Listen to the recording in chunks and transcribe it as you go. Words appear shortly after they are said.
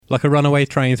Like a runaway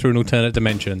train through an alternate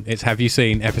dimension, it's Have You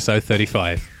Seen episode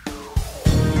 35.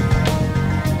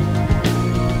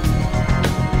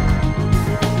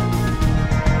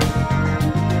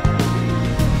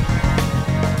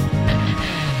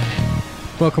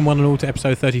 Welcome one and all to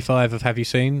episode 35 of Have You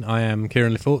Seen? I am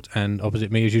Kieran Lefort, and opposite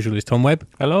me as usual is Tom Webb.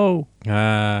 Hello.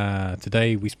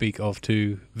 Today we speak of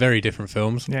two very different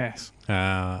films. Yes.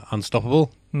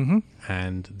 Unstoppable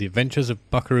and The Adventures of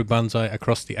Buckaroo Banzai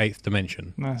Across the Eighth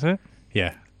Dimension. That's it.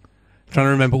 Yeah. Trying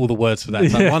to remember all the words for that.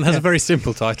 Yeah, one has a very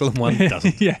simple title and one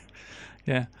doesn't. Yeah.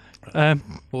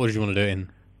 What did you want to do it in?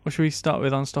 What should we start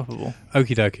with? Unstoppable.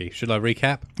 Okie dokie. Should I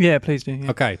recap? Yeah, please do.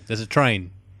 Yeah. Okay, there's a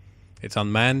train. It's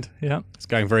unmanned. Yeah. It's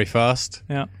going very fast.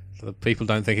 Yeah. The people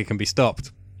don't think it can be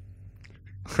stopped.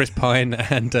 Chris Pine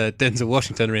and Denzel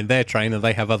Washington are in their train and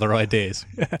they have other ideas.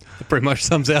 Yeah. That pretty much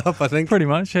sums it up, I think. Pretty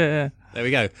much, yeah. There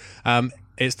we go.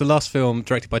 It's the last film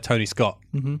directed by Tony Scott.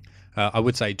 Mm-hmm. I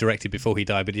would say directed before he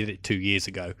died, but he did it 2 years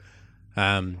ago.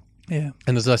 Yeah.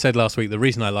 And as I said last week, the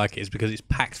reason I like it is because it's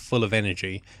packed full of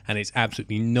energy and it's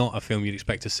absolutely not a film you'd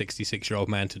expect a 66-year-old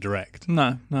man to direct.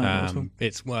 No, not at all.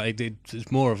 It's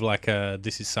more of like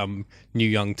this is some new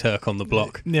young Turk on the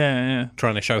block. Yeah.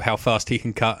 Trying to show how fast he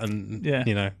can cut and,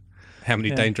 you know, how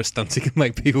many dangerous stunts he can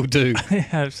make people do. Yeah,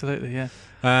 absolutely, yeah.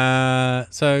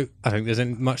 So I don't think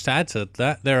there's much to add to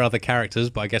that. There are other characters,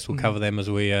 but I guess we'll cover them as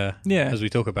we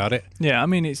talk about it. Yeah, I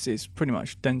mean, it's pretty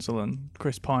much Denzel and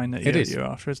Chris Pine that you're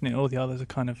after, isn't it? All the others are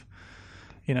kind of,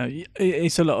 you know,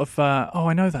 it's a lot of,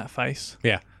 I know that face.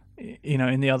 Yeah. You know,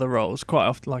 in the other roles, quite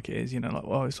often, like it is, you know, like,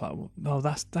 well, it's like, oh,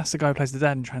 that's the guy who plays the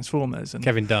dad in Transformers. And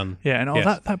Kevin Dunn. Yeah,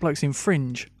 and that bloke's in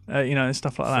Fringe, you know, and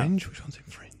stuff like that. Fringe? Which one's in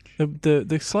Fringe?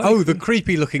 The slightly... the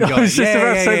creepy looking guy. I was just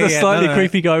about to say the slightly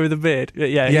creepy guy with the beard. Yeah,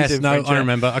 yes, he's in Fringe, I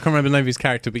remember. I can't remember the name of his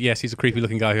character, but yes, he's a creepy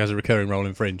looking guy who has a recurring role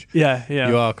in Fringe. Yeah.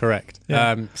 You are correct.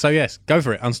 Yeah. So yes, go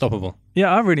for it. Unstoppable.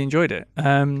 Yeah, I really enjoyed it.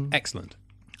 Excellent.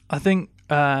 I think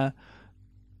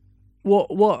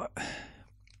what's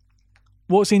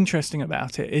interesting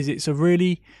about it is it's a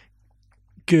really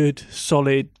good,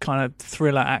 solid kind of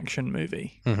thriller action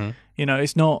movie. Mm-hmm. You know,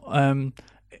 it's not, and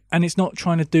it's not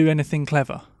trying to do anything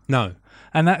clever. No.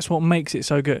 And that's what makes it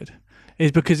so good,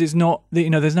 is because it's not, you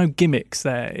know, there's no gimmicks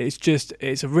there.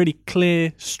 It's a really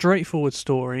clear, straightforward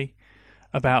story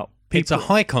about people. It's a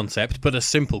high concept, but a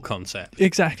simple concept.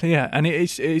 Exactly, yeah. And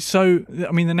it's so,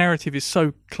 I mean, the narrative is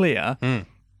so clear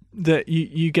that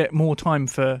you get more time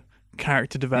for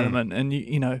character development and,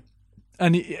 you know,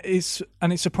 and it's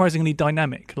surprisingly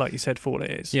dynamic, like you said, for what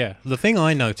it is. Yeah. The thing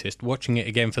I noticed watching it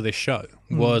again for this show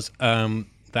was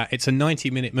that it's a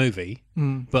 90-minute movie,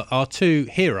 but our two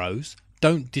heroes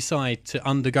don't decide to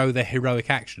undergo their heroic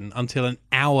action until an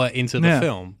hour into the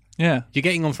film. Yeah. You're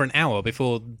getting on for an hour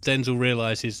before Denzel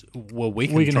realises, well, we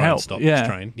can try help. and stop this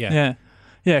train. Yeah.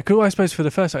 Yeah, because I suppose for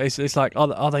the first time, it's like,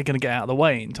 are they going to get out of the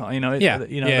way in time? You know, they're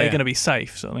going to be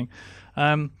safe, sort of thing.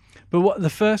 But what the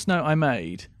first note I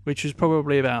made, which was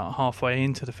probably about halfway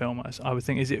into the film, I would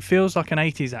think, is it feels like an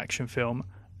 80s action film,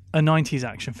 a 90s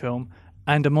action film,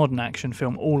 and a modern action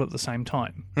film all at the same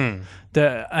time. It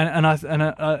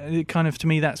kind of, to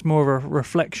me, that's more of a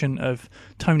reflection of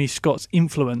Tony Scott's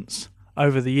influence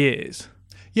over the years.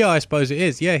 Yeah, I suppose it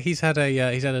is. Yeah, he's had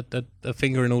a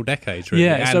finger in all decades, really,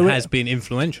 and has been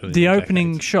influential. In the all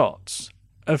opening decades. shots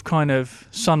of kind of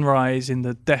sunrise in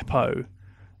the depot.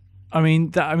 I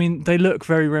mean, they look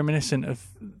very reminiscent of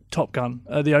Top Gun,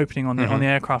 the opening on the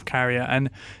aircraft carrier, and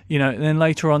you know, and then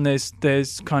later on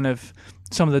there's kind of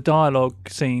some of the dialogue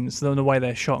scenes, the way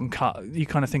they're shot and cut. You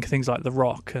kind of think of things like The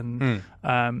Rock and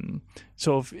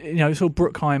sort of, you know, sort of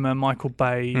Bruckheimer, Michael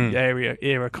Bay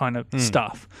era kind of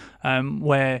stuff,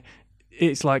 where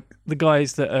it's like the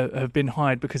guys that have been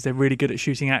hired because they're really good at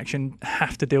shooting action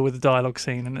have to deal with the dialogue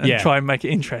scene and try and make it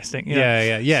interesting. You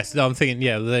know? Yes. I'm thinking,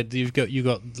 you've got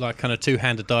like kind of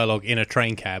two-handed dialogue in a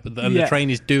train cab, and the train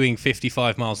is doing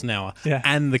 55 miles an hour,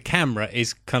 and the camera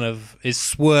is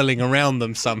swirling around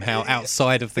them somehow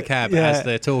outside of the cab as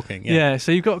they're talking. Yeah,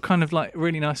 so you've got kind of like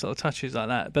really nice little touches like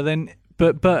that. But then,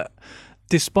 but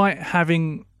despite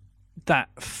having that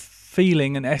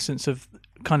feeling and essence of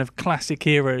kind of classic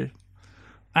era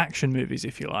action movies,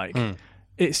 if you like,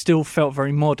 it still felt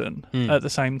very modern at the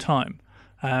same time.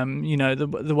 You know,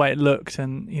 the way it looked,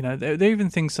 and you know, there are even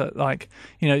things that, like,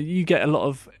 you know, you get a lot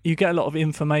of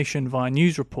information via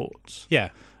news reports. Yeah.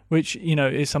 Which, you know,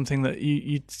 is something that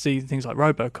you'd see things like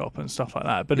RoboCop and stuff like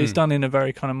that, but it's done in a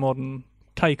very kind of modern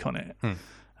take on it.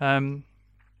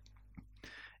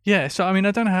 Yeah, so I mean,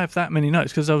 I don't have that many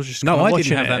notes because I was just I watching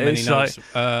didn't have that many it's notes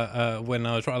when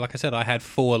I was writing. Like I said, I had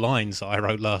 4 lines that I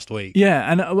wrote last week.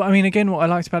 Yeah, and I mean, again, what I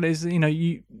liked about it is, you know,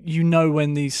 you know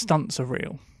when these stunts are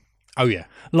real. Oh yeah,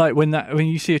 like when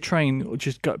you see a train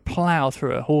just go plow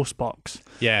through a horse box,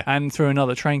 yeah, and through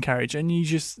another train carriage, and you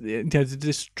just the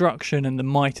destruction and the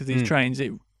might of these trains.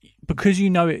 Because you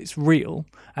know it's real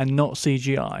and not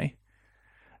CGI.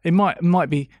 It might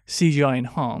be CGI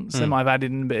enhanced. They might have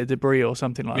added in a bit of debris or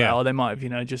something like that, or they might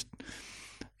have just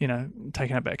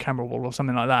taken a bit of camera roll or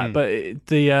something like that.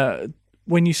 But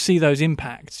when you see those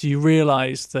impacts, you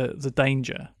realise the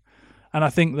danger. And I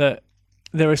think that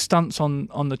there are stunts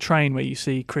on the train where you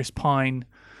see Chris Pine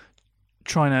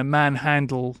trying to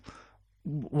manhandle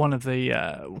one of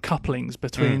the couplings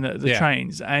between the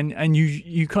trains, and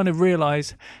you kind of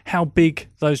realise how big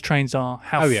those trains are,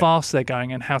 how fast they're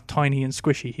going, and how tiny and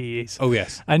squishy he is. Oh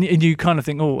yes, and you kind of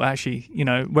think, oh, actually,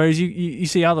 whereas you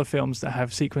see other films that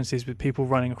have sequences with people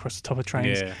running across the top of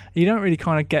trains, you don't really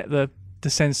kind of get the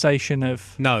sensation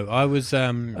of I was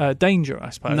danger,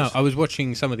 I suppose. No, I was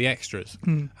watching some of the extras,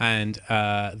 and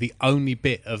the only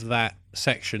bit of that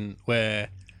section where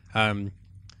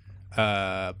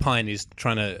Pine is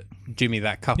trying to jimmy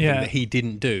that coupling that he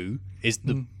didn't do is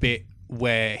the bit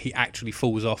where he actually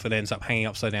falls off and ends up hanging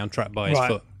upside down, trapped by his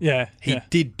foot. Yeah, he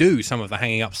did do some of the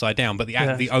hanging upside down, but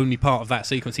the only part of that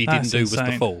sequence he didn't do was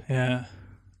the fall. Yeah.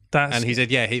 And he said,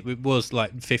 it was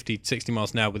like 50, 60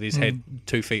 miles an hour with his head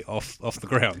 2 feet off the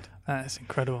ground. That's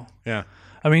incredible. Yeah.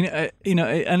 I mean,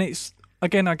 and it's,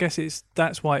 again, I guess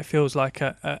that's why it feels like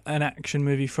an action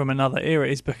movie from another era,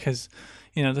 is because,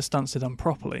 the stunts are done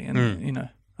properly. And,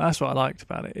 that's what I liked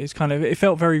about it. It's kind of, it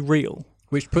felt very real.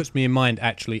 Which puts me in mind,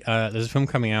 actually, there's a film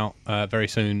coming out very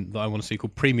soon that I want to see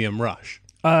called Premium Rush.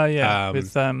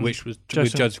 Which was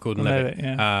with Joseph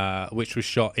Gordon-Levitt, which was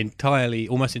shot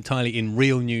almost entirely in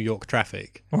real New York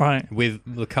traffic, right? With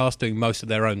the cast doing most of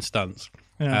their own stunts.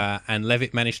 And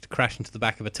Levitt managed to crash into the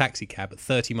back of a taxi cab at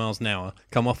 30 miles an hour,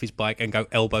 come off his bike and go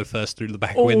elbow first through the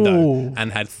back window,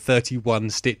 and had 31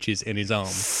 stitches in his arm.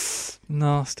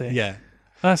 Nasty. Yeah.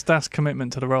 That's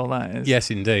commitment to the role, that is. Yes,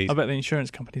 indeed. I bet the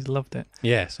insurance companies loved it.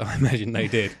 Yes, I imagine they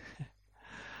did.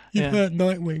 You hurt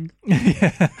Nightwing.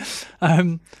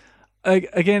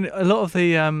 Again, a lot of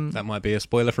the... That might be a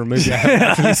spoiler for a movie I haven't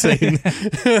actually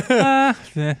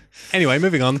seen. Anyway,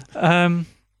 moving on.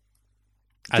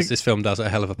 As this film does at a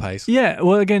hell of a pace. Yeah,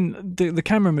 well, again, the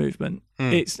camera movement,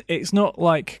 it's not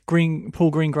like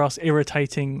Paul Greengrass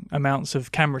irritating amounts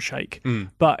of camera shake,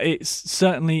 but it's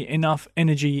certainly enough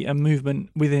energy and movement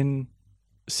within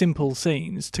simple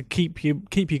scenes to keep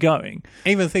you going.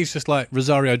 Even things just like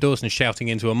Rosario Dawson shouting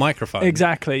into a microphone.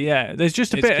 Exactly, yeah. There's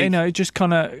just a bit, it just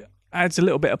kind of adds a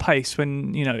little bit of pace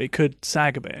when, it could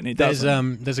sag a bit, and it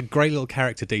doesn't. There's a great little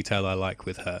character detail I like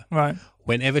with her. Right.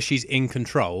 Whenever she's in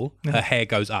control, her hair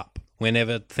goes up.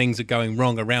 Whenever things are going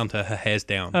wrong around her, her hair's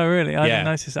down. Oh, really? I didn't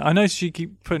notice that. I noticed she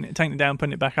keep taking it down,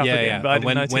 putting it back up again, but I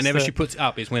didn't notice whenever she puts it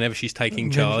up, it's whenever she's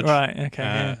taking charge. Right,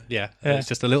 okay. It's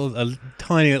just a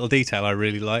tiny little detail I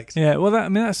really liked. Yeah, well,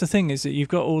 that's the thing, is that you've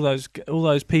got all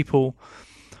those people.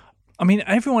 I mean,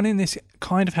 everyone in this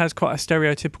kind of has quite a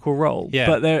stereotypical role,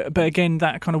 but again,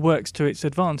 that kind of works to its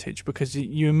advantage because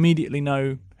you immediately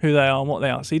know who they are and what they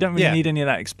are. So you don't really need any of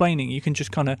that explaining. You can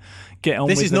just kind of get on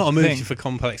with it. This is not a movie for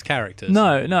complex characters.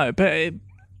 No, but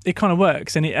it kind of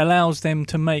works, and it allows them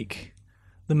to make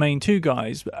the main two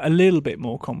guys a little bit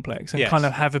more complex and kind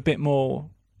of have a bit more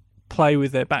play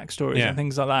with their backstories and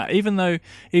things like that. Even though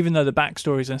the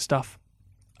backstories and stuff,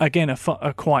 again,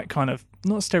 are quite kind of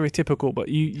not stereotypical, but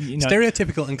you know,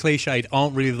 stereotypical and cliched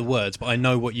aren't really the words, but I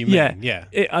know what you mean.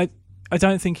 I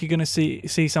don't think you're going to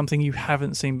see something you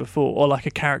haven't seen before, or like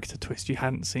a character twist you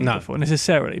hadn't seen before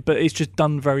necessarily. But it's just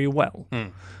done very well.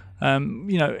 In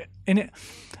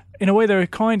a way, there are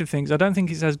kind of things I don't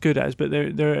think it's as good as, but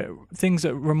there are things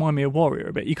that remind me of Warrior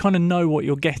a bit. You kind of know what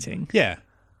you're getting. Yeah,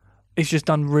 it's just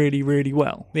done really, really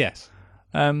well. Yes.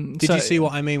 Did you see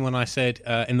what I mean when I said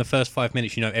in the first 5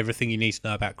 minutes you know everything you need to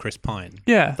know about Chris Pine?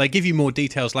 Yeah. They give you more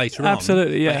details later on.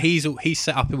 Absolutely, yeah. But he's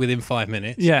set up within 5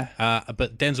 minutes. Yeah.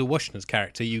 But Denzel Washington's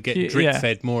character, you get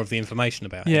drip-fed more of the information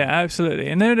about him. Yeah, absolutely.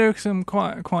 And there are some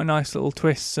quite nice little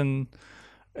twists and,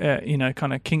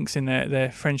 kind of kinks in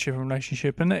their friendship and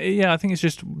relationship. And, I think it's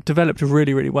just developed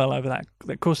really, really well over that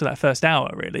course of that first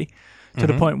hour, really, to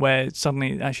the point where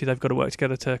suddenly, actually, they've got to work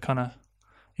together to kind of,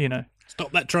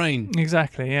 Stop that train.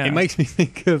 Exactly, yeah. It makes me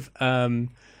think of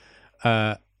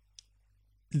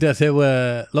there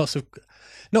were lots of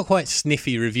not quite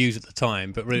sniffy reviews at the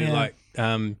time, but really like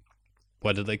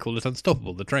why did they call it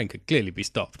unstoppable? The train could clearly be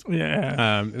stopped.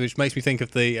 Yeah. Which makes me think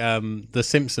of the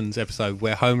Simpsons episode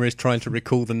where Homer is trying to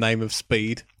recall the name of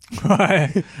Speed.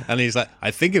 Right. And he's like,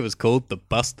 I think it was called The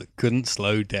Bus That Couldn't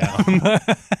Slow Down.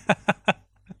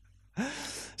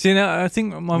 See, now I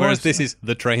think whereas this is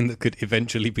the train that could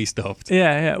eventually be stopped.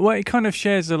 Yeah. Well, it kind of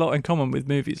shares a lot in common with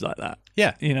movies like that.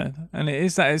 Yeah, and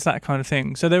it's that kind of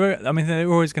thing. So there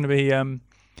are always going to be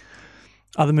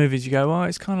other movies you go, well,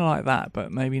 it's kind of like that,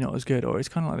 but maybe not as good, or it's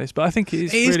kind of like this. But I think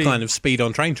it is kind of Speed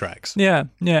on train tracks. Yeah,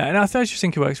 and I just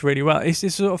think it works really well. It's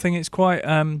this sort of thing. It's quite.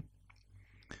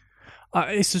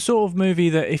 It's the sort of movie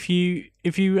that if you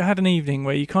had an evening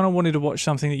where you kind of wanted to watch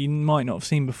something that you might not have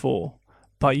seen before,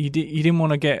 but you didn't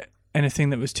want to get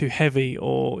anything that was too heavy,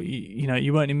 or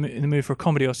you weren't in the mood for a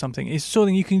comedy or something. It's sort of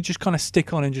thing you can just kind of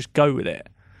stick on and just go with it,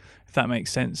 if that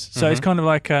makes sense. So it's kind of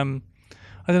like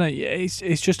I don't know.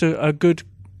 It's just a good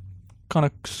kind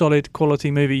of solid quality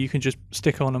movie you can just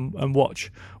stick on and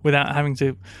watch without having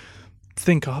to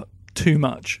think too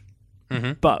much,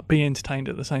 but be entertained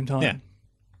at the same time. Yeah.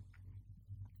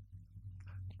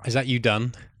 Is that you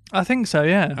done? I think so,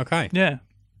 yeah. Okay. Yeah.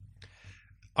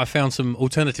 I found some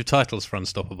alternative titles for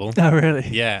Unstoppable. Oh, really?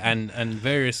 Yeah, and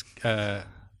various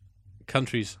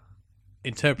countries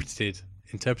interpreted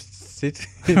the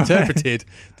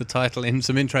title in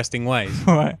some interesting ways.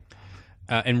 Right.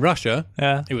 In Russia,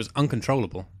 it was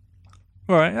Uncontrollable.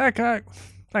 Right,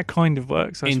 that kind of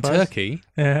works, I suppose. In Turkey,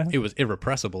 it was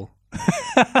Irrepressible.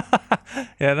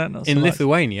 Yeah, that not so In much.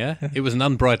 Lithuania, it was An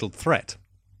Unbridled Threat.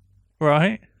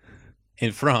 Right.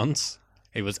 In France,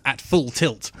 it was At Full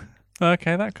Tilt.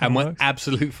 Okay, that kind of works. And my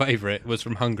absolute favourite was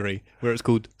from Hungary, where it's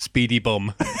called Speedy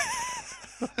Bomb.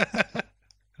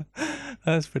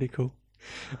 That's pretty cool.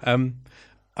 I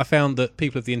found that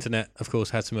people of the internet, of course,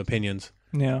 had some opinions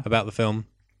about the film.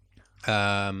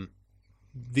 The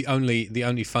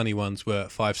only funny ones were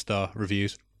 5-star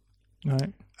reviews,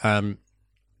 right?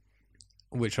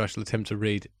 Which I shall attempt to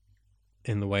read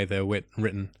in the way they're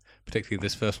written, particularly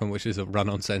this first one, which is a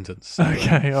run-on sentence. So,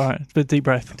 okay, all right. But deep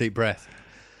breath. Deep breath.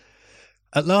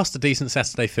 At last, a decent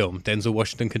Saturday film. Denzel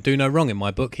Washington can do no wrong in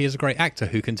my book. He is a great actor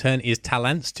who can turn his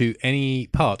talents to any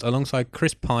part. Alongside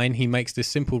Chris Pine, he makes this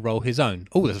simple role his own.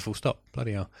 Oh, there's a full stop.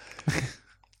 Bloody hell.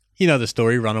 You know the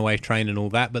story, runaway train and all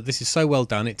that, but this is so well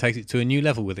done, it takes it to a new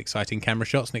level with exciting camera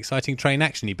shots and exciting train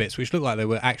action-y bits, which look like they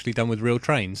were actually done with real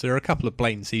trains. There are a couple of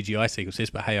blatant CGI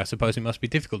sequences, but hey, I suppose it must be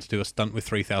difficult to do a stunt with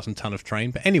 3,000 ton of train.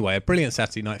 But anyway, a brilliant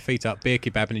Saturday night, feet up, beer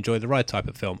kebab and enjoy the ride type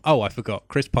of film. Oh, I forgot,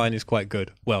 Chris Pine is quite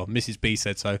good. Well, Mrs. B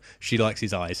said so. She likes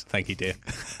his eyes. Thank you, dear.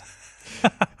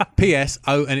 P.S.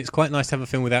 Oh, and it's quite nice to have a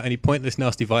film without any pointless,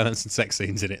 nasty violence and sex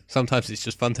scenes in it. Sometimes it's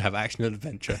just fun to have action and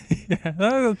adventure. Yeah,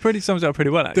 that sums it up pretty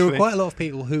well, actually. There were quite a lot of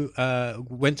people who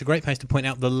went to great pains to point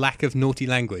out the lack of naughty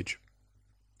language.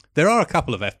 There are a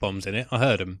couple of F-bombs in it. I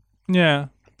heard them. Yeah.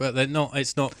 But they're not.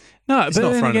 It's not. No, it's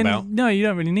not thrown about. No, you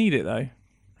don't really need it though.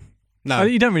 No,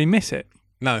 you don't really miss it.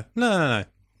 No.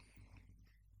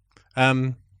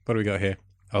 What do we got here?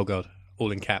 Oh God,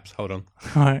 all in caps. Hold on.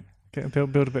 All right. Build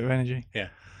a bit of energy. Yeah.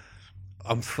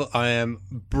 I am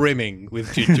brimming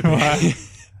with ginger beer.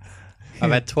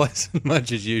 I've had twice as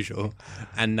much as usual,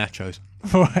 and nachos.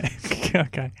 Right.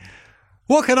 Okay.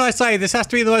 What can I say? This has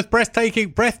to be the most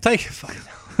breathtaking.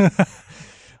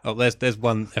 Oh, there's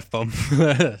one F-bomb.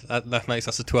 that makes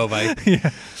us a 12A. Yeah.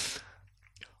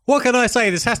 What can I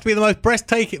say? This has to be the most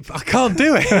breathtaking. I can't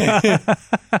do it.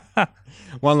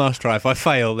 One last try. If I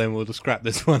fail, then we'll just scrap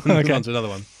this one and move on to another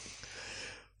one.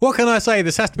 What can I say?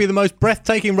 This has to be the most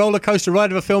breathtaking roller coaster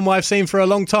ride of a film I've seen for a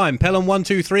long time. Pelham 1,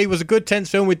 2, 3 was a good tense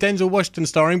film with Denzel Washington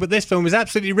starring, but this film is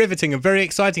absolutely riveting and very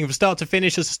exciting from start to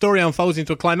finish as the story unfolds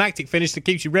into a climactic finish that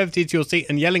keeps you riveted to your seat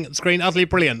and yelling at the screen. Utterly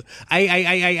brilliant.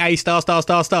 A star star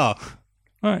star star.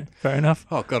 Right, fair enough.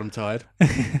 Oh God, I'm tired.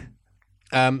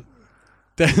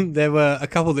 Then there were a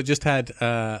couple that just had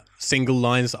single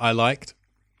lines that I liked.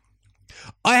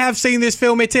 I have seen this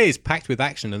film. It is packed with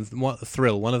action and what a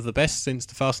thrill. One of the best since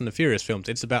the Fast and the Furious films.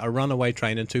 It's about a runaway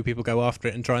train and two people go after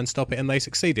it and try and stop it, and they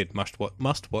succeeded.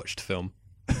 Must-watched film.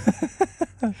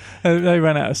 They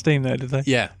ran out of steam there, did they?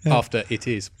 Yeah, after It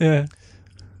Is. Yeah.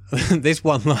 This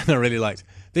one line I really liked.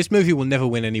 This movie will never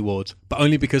win any awards, but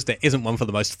only because there isn't one for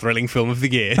the most thrilling film of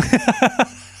the year.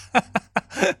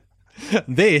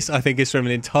 This, I think, is from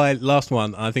an last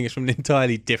one. I think it's from an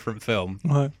entirely different film.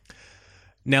 Right.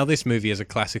 Now, this movie is a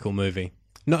classical movie.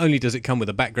 Not only does it come with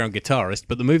a background guitarist,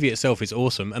 but the movie itself is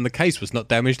awesome, and the case was not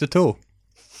damaged at all.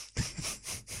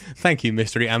 Thank you,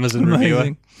 mystery Amazon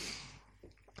reviewer.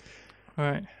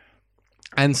 Right.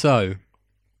 And so,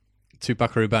 to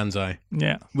Buckaroo Banzai.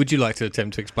 Yeah. Would you like to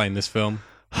attempt to explain this film?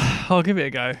 I'll give it a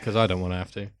go. Because I don't want to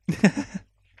have to.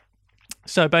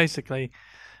 So, basically,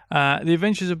 The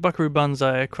Adventures of Buckaroo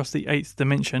Banzai Across the Eighth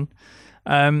Dimension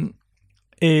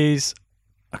is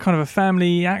a kind of a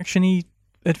family action-y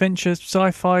adventure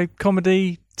sci-fi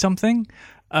comedy something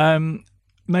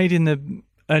made in the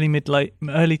early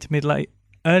to mid late.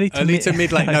 No,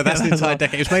 that's the entire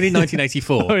decade. It was made in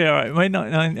 1984. Oh yeah, right. Made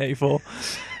 1984.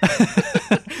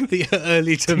 The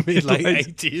early to mid late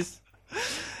 80s.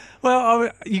 Well,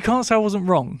 you can't say I wasn't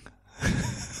wrong.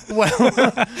 Well,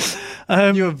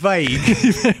 you're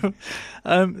vague.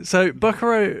 So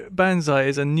Buckaroo Banzai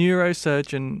is a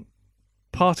neurosurgeon,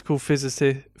 particle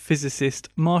physicist,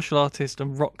 martial artist,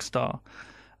 and rock star.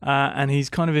 And he's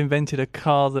kind of invented a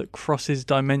car that crosses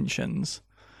dimensions.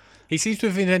 He seems to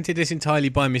have invented this entirely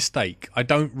by mistake. I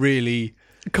don't really...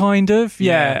 Kind of,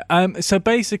 yeah. So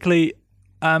basically,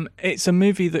 it's a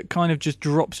movie that kind of just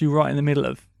drops you right in the middle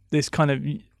of this kind of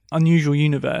unusual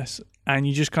universe, and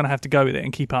you just kind of have to go with it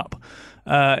and keep up.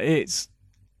 It's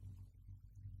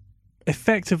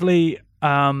effectively...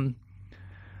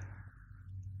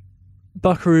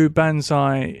 Buckaroo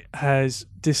Banzai has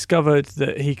discovered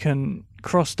that he can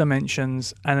cross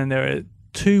dimensions, and then there are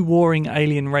two warring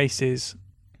alien races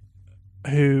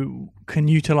who can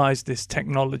utilize this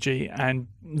technology, and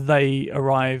they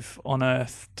arrive on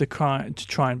Earth to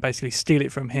try and basically steal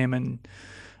it from him,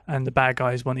 and the bad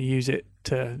guys want to use it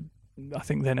to, I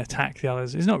think, then attack the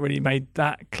others. It's not really made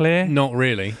that clear. Not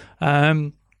really.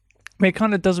 It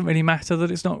kind of doesn't really matter that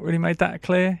it's not really made that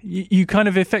clear. You kind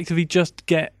of effectively just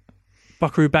get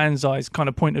Buckaroo Banzai's kind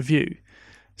of point of view.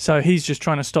 So he's just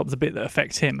trying to stop the bit that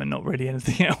affects him and not really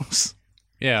anything else.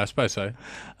 Yeah, I suppose so.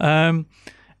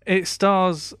 It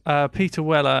stars Peter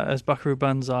Weller as Buckaroo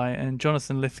Banzai and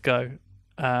Jonathan Lithgow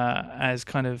as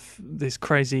kind of this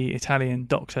crazy Italian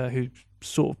doctor who's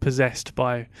sort of possessed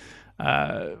by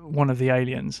one of the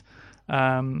aliens.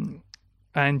 And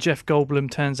Jeff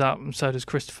Goldblum turns up, and so does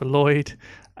Christopher Lloyd.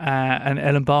 And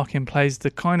Ellen Barkin plays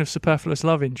the kind of superfluous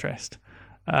love interest.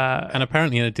 And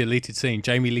apparently in a deleted scene,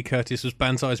 Jamie Lee Curtis was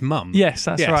Banzai's mum. Yes,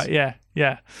 that's right.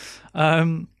 Yeah.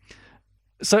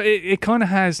 So it kind of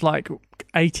has like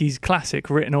 80s classic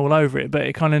written all over it, but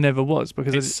it kind of never was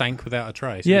because it sank without a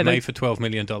trace. It was made for $12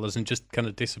 million and just kind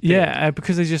of disappeared. Yeah,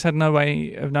 because they just had no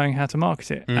way of knowing how to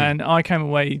market it. And I came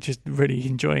away just really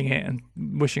enjoying it and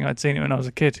wishing I'd seen it when I was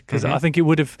a kid, because I think it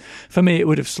would have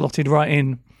slotted right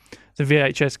in the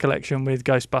VHS collection with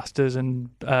Ghostbusters and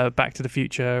Back to the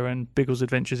Future and Biggles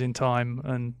Adventures in Time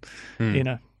and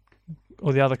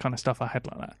all the other kind of stuff I had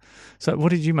like that. So what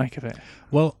did you make of it?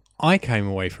 Well, I came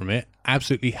away from it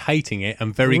absolutely hating it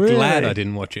and very glad I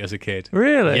didn't watch it as a kid.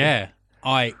 Really? Yeah.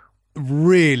 I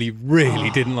really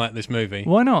didn't like this movie.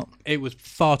 Why not? It was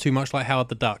far too much like Howard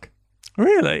the Duck.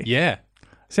 Really? Yeah.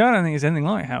 See, I don't think it's anything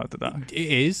like Howard the Duck.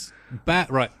 It is.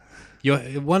 Right. You're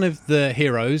one of the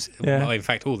heroes, well, in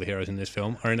fact all the heroes in this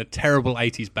film, are in a terrible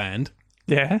 80s band.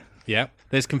 Yeah. Yeah.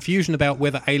 There's confusion about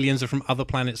whether aliens are from other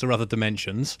planets or other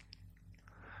dimensions.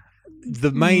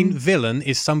 The main villain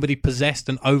is somebody possessed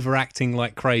and overacting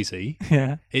like crazy.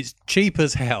 Yeah. It's cheap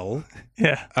as hell.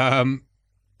 Yeah.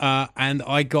 And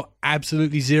I got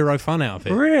absolutely zero fun out of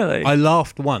it. Really? I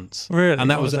laughed once. Really?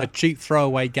 And that was a cheap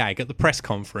throwaway gag at the press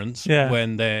conference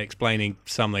when they're explaining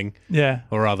something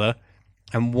or other.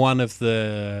 And one of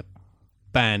the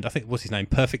band, I think, what's his name?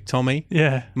 Perfect Tommy?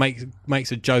 Yeah.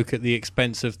 Makes a joke at the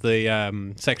expense of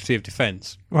the Secretary of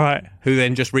Defence. Right. Who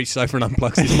then just reaches over and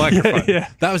unplugs his microphone.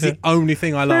 That was the only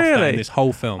thing I laughed at in this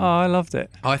whole film. Oh, I loved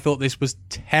it. I thought this was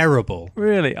terrible.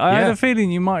 Really? I had a feeling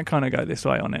you might kind of go this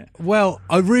way on it. Well,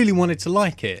 I really wanted to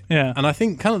like it. Yeah. And I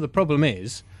think kind of the problem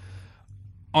is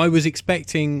I was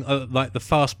expecting like the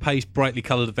fast-paced, brightly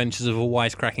coloured adventures of a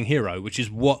wisecracking hero, which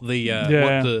is what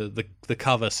the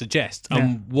cover suggests.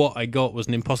 And what I got was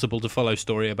an impossible-to-follow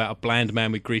story about a bland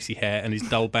man with greasy hair and his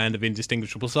dull band of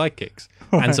indistinguishable sidekicks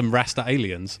and some Rasta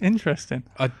aliens. Interesting.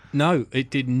 No, it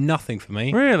did nothing for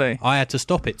me. Really? I had to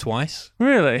stop it twice.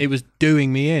 Really? It was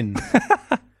doing me in.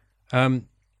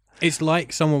 It's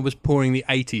like someone was pouring the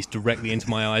 80s directly into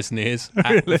my eyes and ears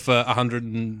for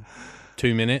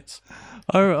 102 minutes.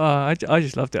 I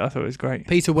just loved it. I thought it was great.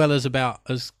 Peter Weller's about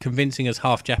as convincing as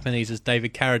half Japanese as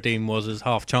David Carradine was as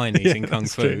half Chinese in Kung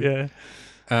Fu. True,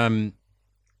 yeah.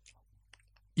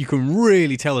 You can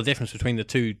really tell the difference between the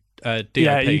two DOPs.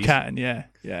 Yeah, you can, yeah.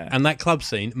 And that club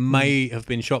scene may have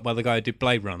been shot by the guy who did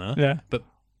Blade Runner, but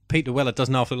Peter Weller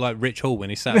doesn't half look like Rich Hall when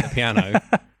he sat at the piano.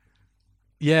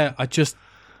 Yeah, I just...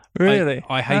 Really?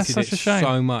 I hated it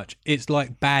so much. It's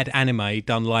like bad anime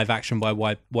done live action by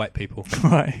white people.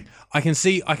 Right. I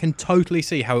can totally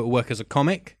see how it would work as a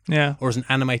comic or as an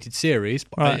animated series,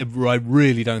 but I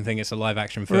really don't think it's a live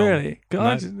action film. Really? No.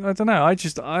 I don't know. I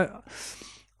just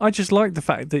like the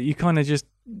fact that you kind of just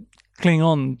cling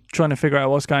on trying to figure out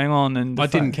what's going on. And I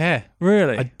didn't care.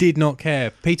 Really? I did not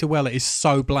care. Peter Weller is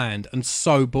so bland and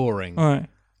so boring. Right.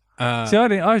 See,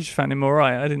 I just found him all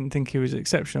right. I didn't think he was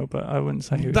exceptional, but I wouldn't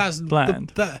say he was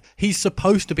bland. He's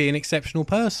supposed to be an exceptional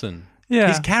person. Yeah.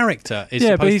 His character is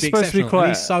supposed to be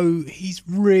exceptional. He's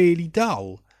really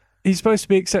dull. He's supposed to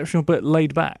be exceptional, but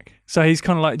laid back. So he's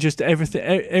kind of like just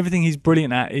everything he's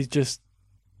brilliant at is just,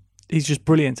 he's just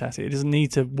brilliant at it. He doesn't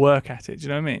need to work at it. Do you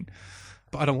know what I mean?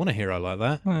 But I don't want a hero like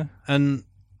that. Yeah. And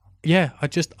yeah, I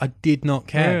did not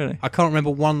care. Really? I can't remember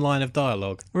one line of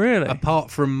dialogue. Really? Apart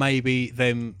from maybe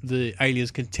the aliens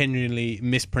continually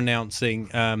mispronouncing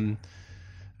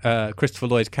Christopher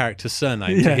Lloyd's character's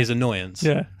surname to his annoyance.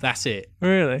 Yeah. That's it.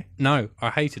 Really? No, I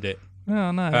hated it.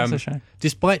 Oh, no, that's a shame.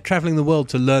 Despite travelling the world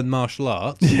to learn martial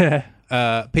arts,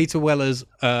 Peter Weller's,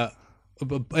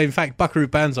 in fact, Buckaroo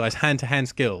Banzai's hand-to-hand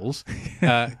skills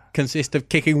consist of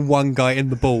kicking one guy in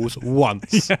the balls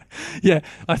once. Yeah.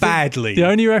 Badly. The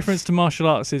only reference to martial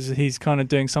arts is he's kind of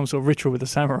doing some sort of ritual with a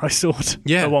samurai sword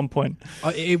at one point.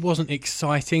 It wasn't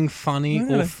exciting, funny,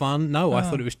 or fun. No, I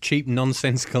thought it was cheap,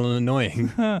 nonsensical, and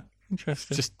annoying.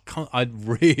 Interesting. I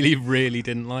really, really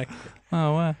didn't like it.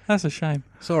 Oh, wow. That's a shame.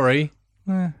 Sorry.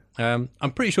 Yeah.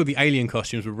 I'm pretty sure the alien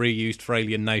costumes were reused for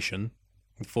Alien Nation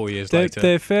 4 years later.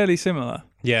 They're fairly similar.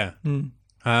 Yeah.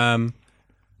 And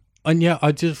yeah,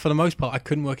 I just, for the most part, I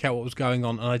couldn't work out what was going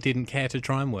on, and I didn't care to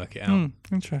try and work it out.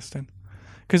 Interesting.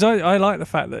 Because I like the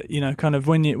fact that, kind of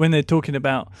when they're talking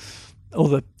about all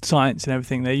the science and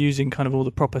everything, they're using kind of all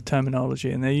the proper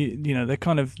terminology, and they're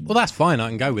kind of... Well, that's fine. I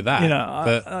can go with that.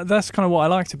 But that's kind of what I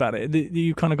liked about it.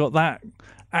 You kind of got that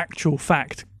actual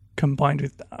fact combined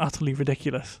with utterly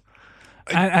ridiculous.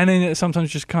 And then it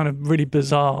sometimes just kind of really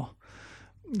bizarre,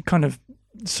 kind of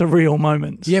surreal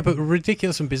moments. Yeah, but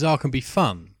ridiculous and bizarre can be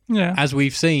fun. Yeah. As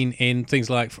we've seen in things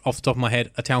like, off the top of my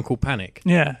head, A Town Called Panic.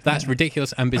 Yeah. That's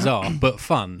ridiculous and bizarre, but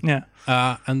fun. Yeah.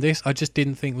 And this, I just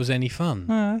didn't think was any fun.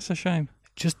 Oh, that's a shame.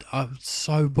 Just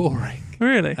so boring.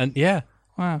 Really? And yeah.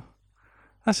 Wow.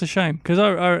 That's a shame, because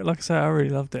I like I say, I really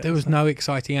loved it. There was no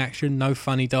exciting action, no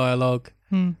funny dialogue,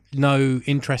 no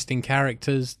interesting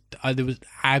characters. There was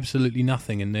absolutely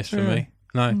nothing in this for me.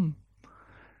 No.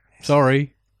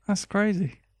 Sorry. That's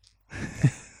crazy.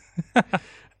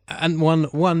 And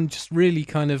one just really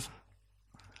kind of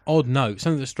odd note,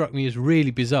 something that struck me as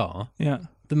really bizarre. Yeah.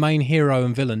 The main hero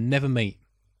and villain never meet.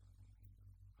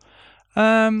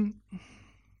 I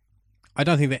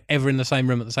don't think they're ever in the same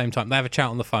room at the same time. They have a chat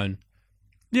on the phone.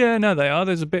 Yeah, no, they are.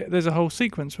 There's a whole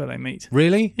sequence where they meet.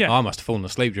 Really? Yeah. Oh, I must have fallen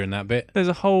asleep during that bit. There's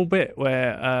a whole bit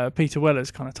where Peter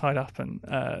Weller's kind of tied up,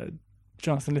 and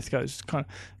Jonathan Lithgow's kind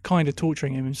of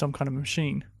torturing him in some kind of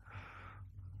machine.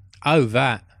 Oh,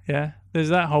 that. Yeah, there's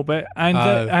that whole bit, and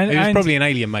he was probably in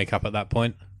alien makeup at that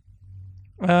point.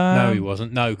 No, he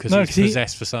wasn't. No, because he's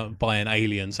possessed by an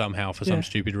alien somehow for some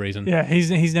stupid reason. Yeah,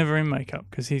 he's never in makeup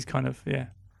because he's kind of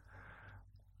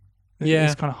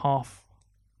he's kind of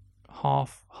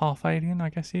half alien, I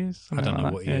guess he is. I don't know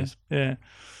what he is. Yeah.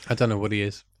 I don't know what he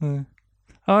is. Yeah.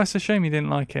 Oh, it's a shame you didn't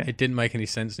like it. It didn't make any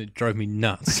sense, and it drove me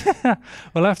nuts.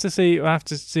 We'll have to see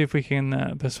if we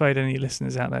can persuade any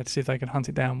listeners out there to see if they can hunt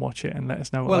it down, watch it, and let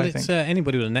us know what they think. Well, it's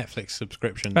anybody with a Netflix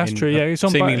subscription. That's true. Yeah, it's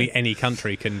on seemingly any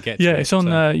country can get. Yeah, to it's on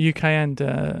UK and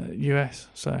US.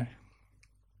 So.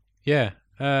 Yeah.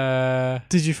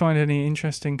 Did you find any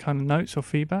interesting kind of notes or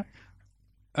feedback?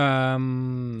 Hold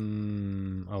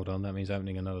on, that means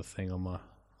opening another thing on my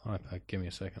iPad. Give me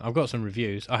a second. I've got some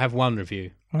reviews. I have one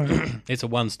review. Right. It's a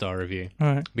 1-star review.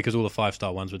 Right. Because all the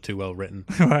 5-star ones were too well written.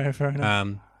 Right, fair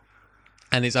enough.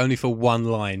 And it's only for one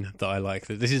line that I like.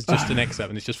 This is just an excerpt,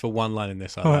 and it's just for one line in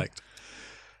this I liked.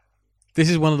 This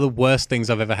is one of the worst things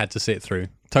I've ever had to sit through.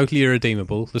 Totally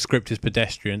irredeemable. The script is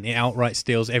pedestrian. It outright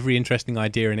steals every interesting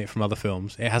idea in it from other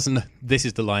films. It has this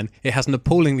is the line. It has an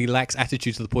appallingly lax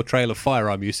attitude to the portrayal of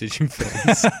firearm usage in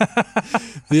films.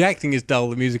 The acting is dull.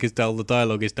 The music is dull. The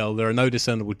dialogue is dull. There are no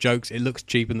discernible jokes. It looks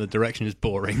cheap, and the direction is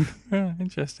boring. Yeah,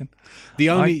 interesting.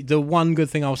 The one good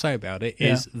thing I'll say about it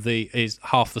is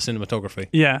half the cinematography.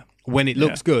 Yeah. When it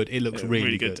looks good, it looks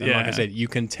really good. And like I said, you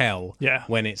can tell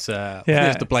when it's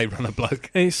there's the Blade Runner bloke.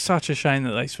 It's such a shame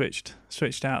that they switched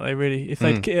out. They really,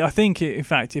 I think in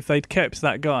fact, if they'd kept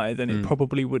that guy, then it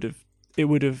probably would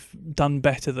have done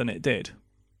better than it did.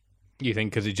 You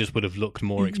think because it just would have looked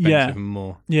more expensive and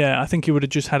more? Yeah, I think it would have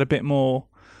just had a bit more.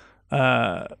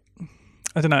 I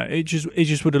don't know. It just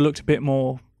would have looked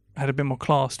had a bit more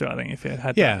class to it. I think if it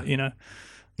had that,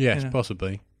 Yes,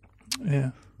 possibly. Yeah.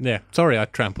 Yeah, sorry I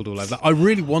trampled all over that. I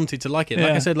really wanted to like it.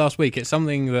 Like I said last week, it's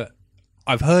something that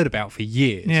I've heard about for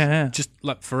years. Yeah. Just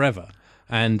like forever.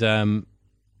 And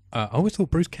I always thought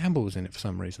Bruce Campbell was in it for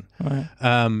some reason. Right.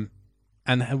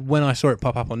 And when I saw it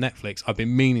pop up on Netflix, I've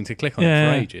been meaning to click on it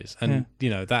for ages. And,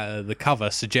 that the cover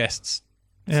suggests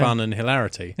fun and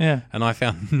hilarity. Yeah. And I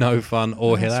found no fun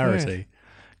or hilarity.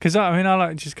 Because I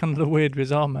like just kind of the weird,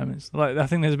 bizarre moments. Like I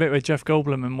think there's a bit where Jeff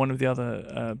Goldblum and one of the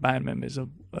other band members are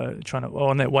trying to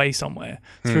on their way somewhere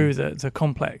through the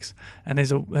complex, and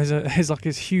there's like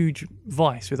this huge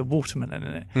vice with a watermelon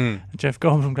in it. And Jeff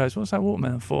Goldblum goes, "What's that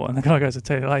watermelon for?" And the guy goes, "I'll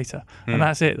tell you later." And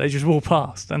that's it. They just walk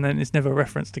past, and then it's never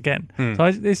referenced again. So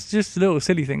it's just little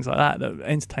silly things like that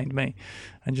entertained me,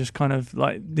 and just kind of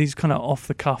like these kind of off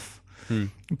the cuff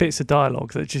bits of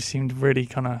dialogue that just seemed really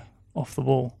kind of off the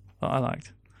wall that I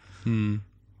liked. You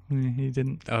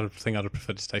didn't. I think I'd have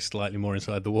preferred to stay slightly more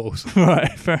inside the walls.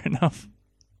 Right, fair enough.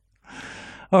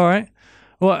 All right.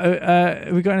 Well,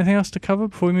 have we got anything else to cover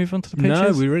before we move on to the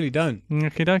pictures? No, we really don't.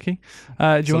 Okie dokie.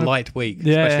 It's a light week,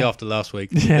 especially after last week.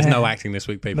 There's no acting this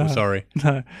week, people. Sorry.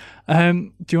 No.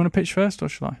 Do you want to pitch first, or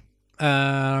should I?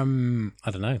 I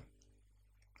don't know.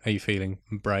 Are you feeling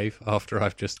brave after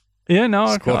I've just... Yeah, no,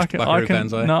 I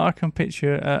can pitch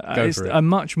you. It's for it. A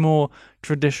much more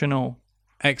traditional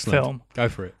film. Go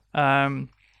for it. From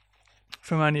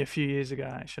only a few years ago,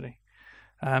 actually.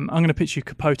 I'm going to pitch you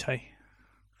Capote.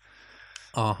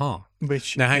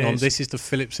 Which now, hang on. This is the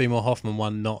Philip Seymour Hoffman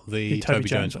one, not the Toby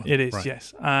Jones one. It is, right.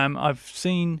 Yes. I've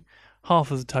seen half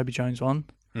of the Toby Jones one,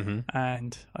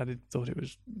 and I thought it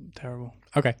was terrible.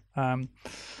 Okay.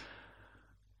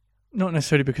 Not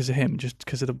necessarily because of him, just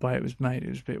because of the way it was made. It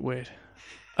was a bit weird.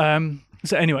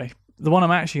 So anyway, the one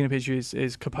I'm actually going to pitch you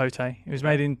is Capote. It was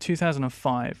made in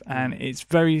 2005, and it's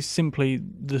very simply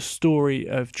the story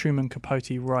of Truman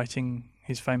Capote writing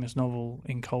his famous novel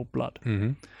In Cold Blood.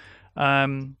 Now,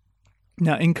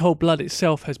 In Cold Blood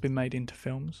itself has been made into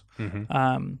films,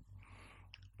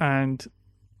 and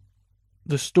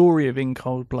the story of In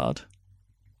Cold Blood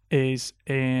is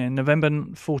in November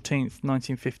 14th,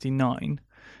 1959,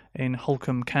 in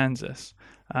Holcomb, Kansas.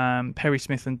 Perry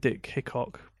Smith and Dick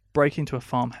Hickok break into a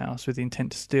farmhouse with the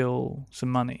intent to steal some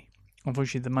money.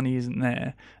 Unfortunately, the money isn't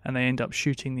there, and they end up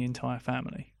shooting the entire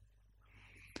family.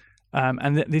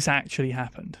 And this actually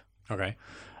happened. Okay.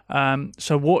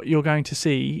 So what you're going to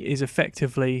see is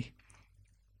effectively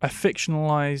a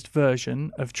fictionalized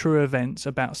version of true events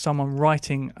about someone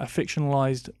writing a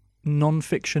fictionalized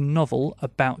non-fiction novel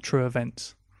about true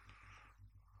events.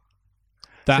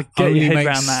 That only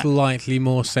makes slightly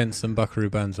more sense than Buckaroo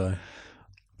Banzai.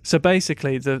 So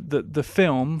basically, the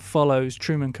film follows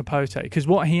Truman Capote, because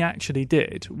what he actually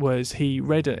did was he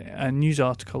read a news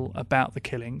article about the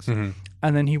killings, and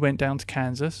then he went down to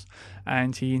Kansas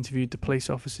and he interviewed the police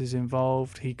officers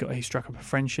involved. He struck up a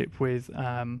friendship with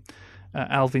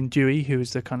Alvin Dewey, who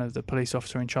was the police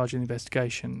officer in charge of the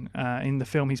investigation. In the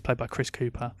film, he's played by Chris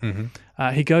Cooper.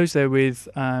 He goes there with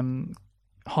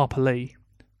Harper Lee,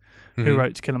 who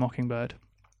wrote To Kill a Mockingbird,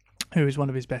 who is one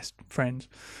of his best friends.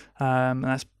 And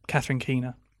that's Catherine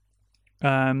Keener.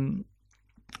 And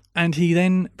he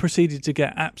then proceeded to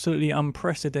get absolutely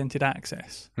unprecedented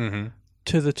access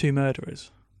to the two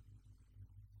murderers.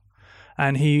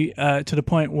 And he, to the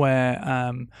point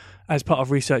where, as part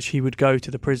of research, he would go to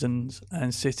the prisons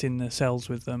and sit in the cells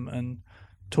with them and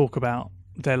talk about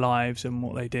their lives and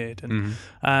what they did.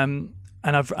 And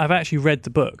I've actually read the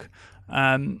book,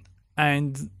 and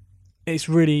it's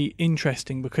really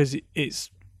interesting because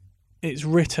it's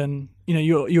written,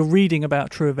 you're reading about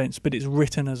true events, but it's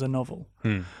written as a novel.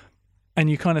 And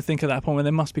you kind of think at that point, well,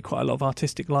 there must be quite a lot of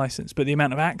artistic license, but the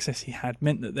amount of access he had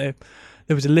meant that there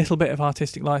was a little bit of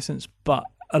artistic license, but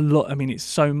a lot. I mean, it's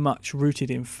so much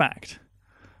rooted in fact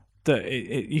that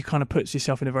you kind of puts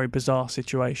yourself in a very bizarre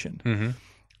situation.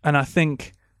 And I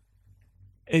think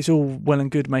it's all well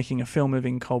and good making a film of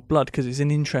In Cold Blood because it's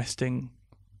an interesting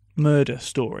murder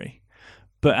story.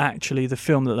 But actually, the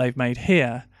film that they've made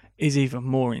here is even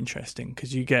more interesting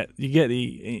because you get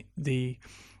the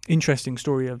interesting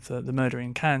story of the murder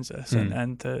in Kansas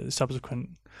and the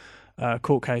subsequent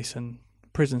court case and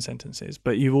prison sentences.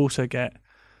 But you also get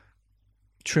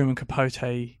Truman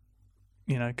Capote,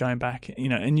 going back,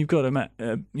 and you've got to,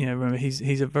 remember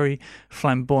he's a very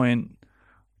flamboyant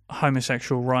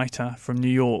homosexual writer from New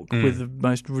York with the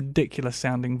most ridiculous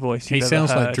sounding voice you've ever heard. He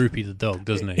sounds like Droopy the dog,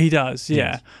 doesn't he? He does, yeah.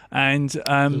 Yes.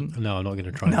 And no, I'm not going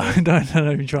to try. No,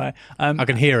 don't even try. I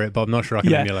can hear it, but I'm not sure I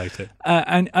can emulate it.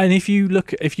 And if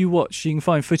you watch, you can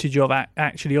find footage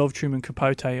of Truman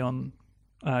Capote on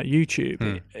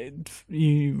YouTube.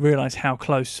 You realise how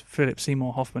close Philip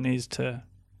Seymour Hoffman is to.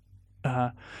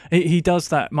 He does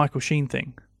that Michael Sheen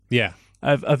thing. Yeah.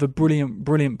 Of a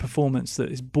brilliant performance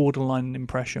that is borderline an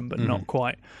impression, but not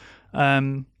quite.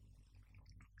 So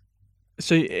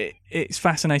it's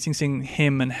fascinating seeing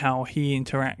him and how he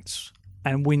interacts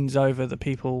and wins over the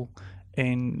people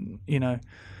in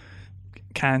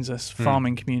Kansas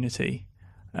farming community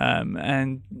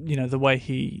and the way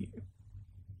he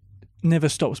never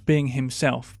stops being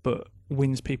himself, but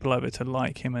wins people over to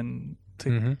like him and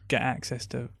to get access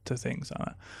to things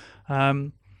like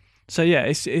that. So yeah,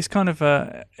 it's kind of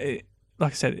like I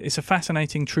said, it's a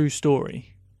fascinating true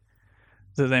story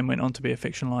that then went on to be a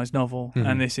fictionalized novel,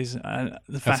 and this is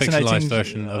the fascinating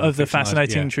version of the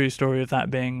fascinating true story of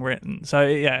that being written. So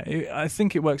yeah, I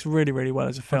think it works really, really well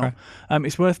as a film. Okay.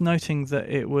 It's worth noting that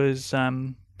it was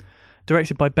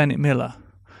directed by Bennett Miller,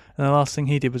 and the last thing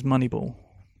he did was Moneyball.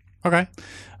 Okay.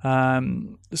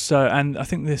 So, and I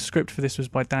think the script for this was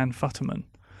by Dan Futterman.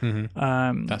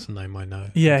 That's a name I know.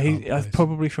 Yeah, he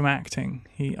probably from acting.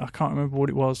 I can't remember what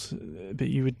it was, but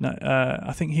you would know.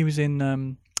 I think he was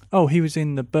in. He was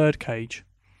in The Birdcage.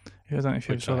 I don't know if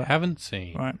you ever saw that. I haven't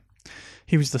seen. Right.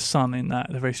 He was the son in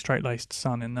that, the very straight-laced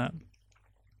son in that.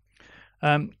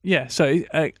 So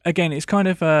again, it's kind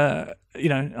of,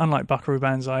 unlike Buckaroo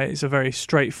Banzai, it's a very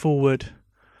straightforward,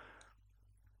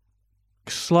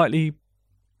 slightly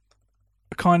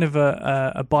kind of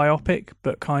a biopic,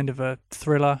 but kind of a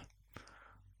thriller.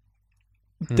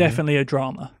 Definitely a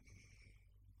drama.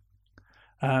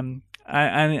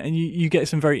 And you get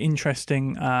some very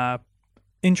interesting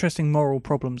moral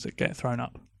problems that get thrown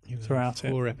up throughout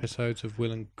it. 4 episodes of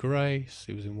Will and Grace.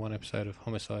 He was in 1 episode of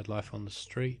Homicide: Life on the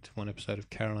Street, 1 episode of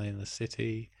Caroline in the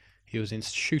City. He was in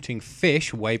Shooting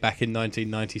Fish way back in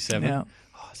 1997. Yeah.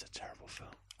 Oh, it's a terrible film.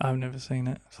 I've never seen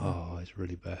it. So. Oh, it's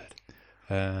really bad.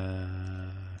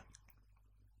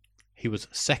 He was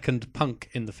second punk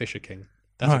in The Fisher King.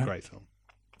 That's a great film.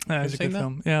 Yeah, it's a good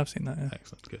film. Yeah, I've seen that. Yeah.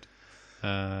 Excellent, good.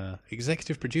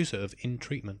 Executive producer of In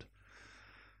Treatment.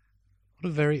 What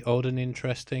a very odd and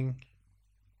interesting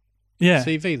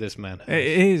CV this man has. It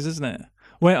is, isn't it?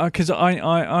 Well, because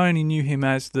I only knew him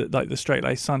as the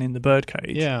straight-laced son in The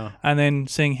Birdcage. Yeah. And then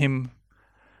seeing him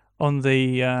on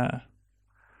the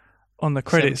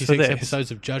credits for this. 76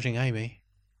 episodes of Judging Amy.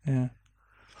 Yeah.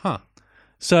 Huh.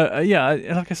 So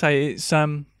like I say,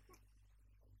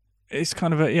 it's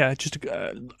kind of just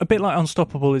a bit like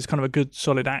Unstoppable is kind of a good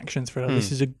solid action thriller.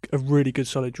 This is a really good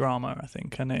solid drama, I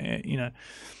think, and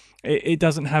it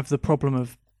doesn't have the problem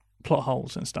of plot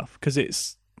holes and stuff because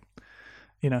it's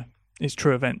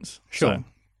true events. Sure.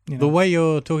 So, the way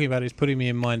you're talking about it is putting me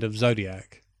in mind of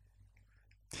Zodiac.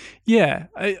 Yeah,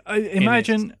 I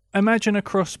imagine a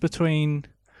cross between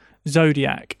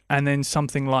Zodiac and then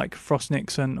something like Frost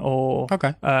Nixon or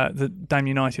the Damn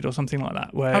United or something like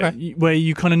that, where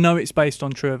you kind of know it's based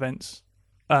on true events,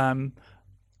 and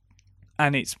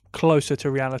it's closer to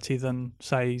reality than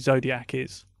say Zodiac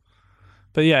is.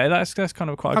 But yeah, that's kind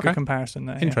of quite a good comparison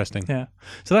there. Interesting. Yeah.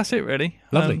 So that's it, really.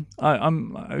 Lovely.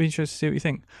 I'm interested to see what you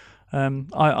think.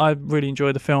 I really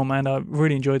enjoyed the film, and I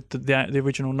really enjoyed the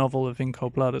original novel of In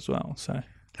Cold Blood as well. So.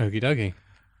 Okie dokie.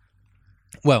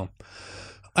 Well,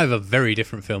 I have a very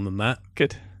different film than that.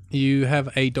 Good. You have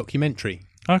a documentary.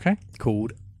 Okay.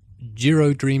 Called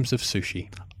Jiro Dreams of Sushi.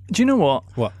 Do you know what?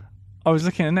 What? I was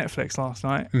looking at Netflix last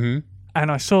night, and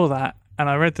I saw that, and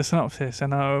I read the synopsis,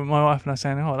 and my wife and I were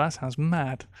saying, "Oh, that sounds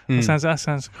mad. That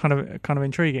sounds kind of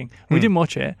intriguing." We didn't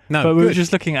watch it, but we were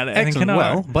just looking at it. Excellent.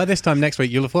 And thinking, by this time next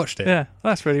week, you'll have watched it. Yeah,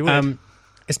 that's really weird.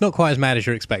 It's not quite as mad as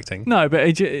you're expecting. No, but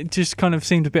it just kind of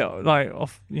seemed a bit like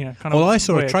off, kind of. Well, I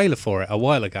saw weird. a trailer for it a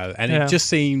while ago, and it just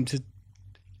seemed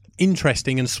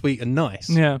interesting and sweet and nice.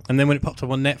 Yeah. And then when it popped up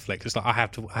on Netflix, it's like I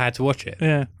had to watch it.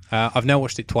 Yeah. I've now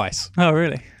watched it twice. Oh,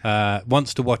 really?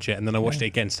 Once to watch it, and then I watched it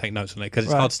again to take notes on it because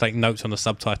it's hard to take notes on a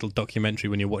subtitled documentary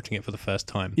when you're watching it for the first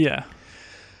time. Yeah.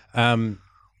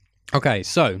 Okay,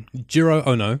 so Jiro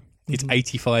Ono is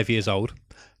 85 years old.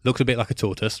 Looks a bit like a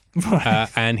tortoise,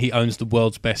 and he owns the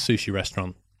world's best sushi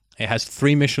restaurant. It has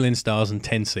 3 Michelin stars and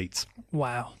 10 seats.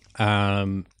 Wow.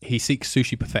 He seeks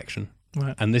sushi perfection,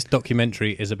 and this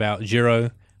documentary is about Jiro,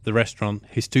 the restaurant,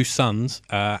 his 2 sons,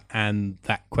 and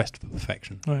that quest for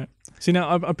perfection. Right. See,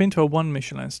 now I've been to a 1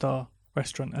 Michelin star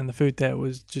restaurant, and the food there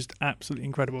was just absolutely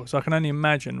incredible. So I can only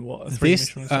imagine what a 3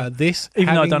 Michelin star.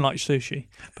 Even though I don't like sushi.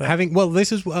 But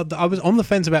this is I was on the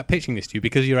fence about pitching this to you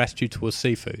because of your attitude towards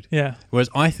seafood. Yeah. Whereas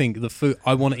I think the food,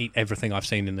 I want to eat everything I've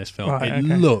seen in this film. It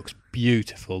looks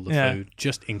beautiful. The food,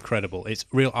 just incredible. It's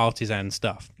real artisan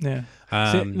stuff. Yeah.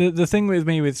 See, the thing with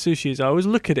me with sushi is I always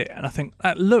look at it and I think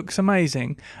that looks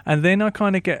amazing, and then I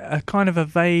kind of get a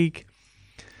vague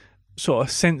sort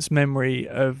of sense memory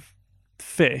of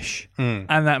fish, and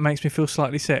that makes me feel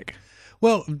slightly sick.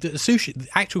 Well, the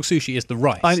actual sushi is the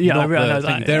rice. I know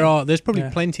that. There's probably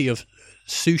plenty of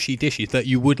sushi dishes that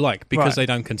you would like because they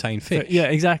don't contain fish. Yeah,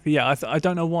 exactly. Yeah, I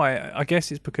don't know why. I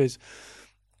guess it's because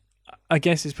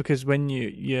when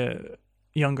you're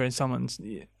younger and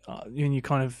when you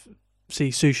kind of see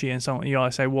sushi and someone, you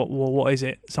either say, what is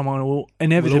it? Someone will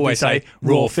inevitably say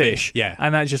raw fish. Yeah.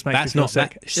 And that just makes you feel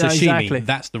sick. Sashimi, exactly.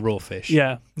 That's the raw fish.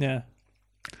 Yeah, yeah.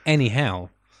 Anyhow,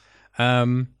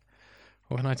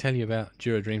 what can I tell you about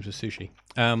Jiro Dreams of Sushi?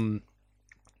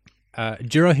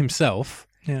 Jiro himself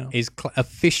is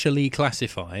officially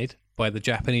classified by the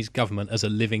Japanese government as a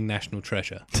living national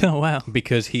treasure. Oh wow!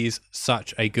 Because he's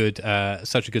such a good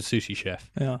sushi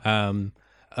chef. Yeah.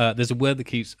 There's a word that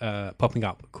keeps popping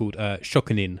up called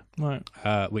shokunin,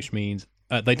 right? Which means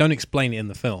they don't explain it in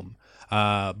the film,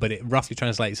 but it roughly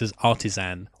translates as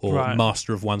artisan or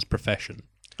master of one's profession.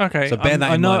 Okay, so bear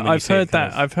that in mind.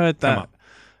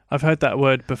 I've heard that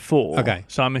word before. Okay.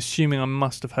 So I'm assuming I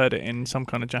must have heard it in some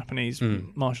kind of Japanese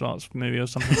martial arts movie or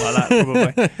something like that,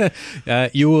 probably.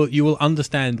 You will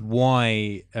understand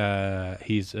why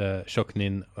he's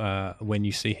shokunin when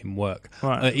you see him work.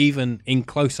 Right. Even in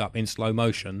close-up, in slow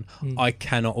motion, I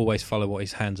cannot always follow what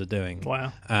his hands are doing.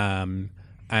 Wow.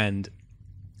 And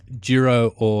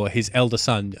Jiro, or his elder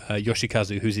son,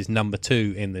 Yoshikazu, who's his number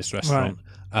 2 in this restaurant,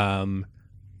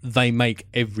 they make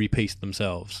every piece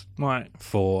themselves. Right.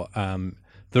 For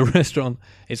the restaurant,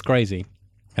 it's crazy.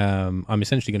 I'm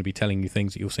essentially going to be telling you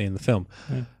things that you'll see in the film.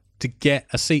 Yeah. To get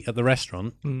a seat at the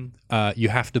restaurant, you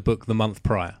have to book the month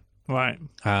prior. Right.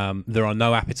 There are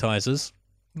no appetizers.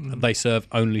 They serve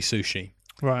only sushi.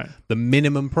 Right. The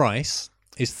minimum price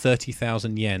is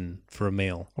 30,000 yen for a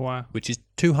meal. Wow. Which is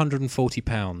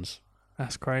 £240.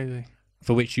 That's crazy.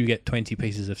 For which you get 20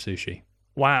 pieces of sushi.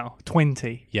 Wow.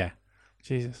 20? Yeah.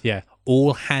 Jesus. Yeah.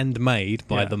 All handmade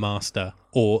by the master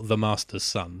or the master's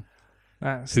son.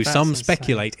 Who some insane.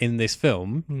 Speculate in this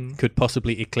film could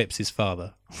possibly eclipse his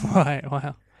father. Right,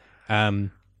 wow.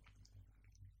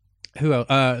 Who else?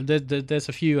 There's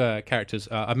a few characters.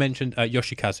 I mentioned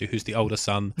Yoshikazu, who's the older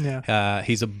son. Yeah.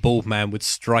 He's a bald man with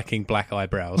striking black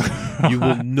eyebrows. You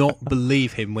will not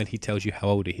believe him when he tells you how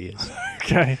old he is.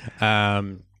 Okay.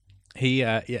 And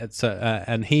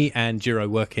he and Jiro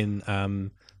work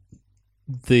in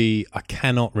I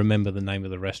cannot remember the name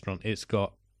of the restaurant. It's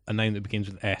got a name that begins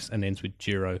with S and ends with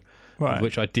Jiro,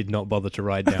 which I did not bother to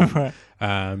write down.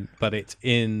 But it's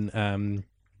in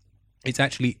it's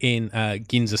actually in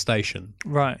Ginza Station,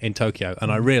 in Tokyo,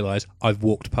 and I realise I've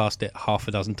walked past it half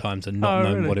a dozen times and not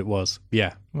known what it was.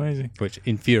 Yeah, amazing. Which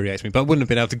infuriates me, but I wouldn't have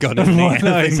been able to go to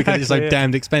anything because it's so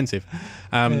damned expensive.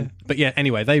 But yeah,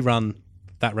 anyway, they run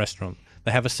that restaurant.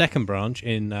 They have a second branch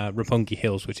in Roppongi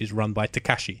Hills, which is run by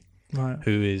Takashi. Right.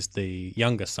 Who is the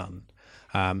younger son,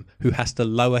 who has to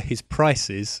lower his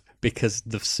prices because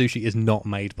the sushi is not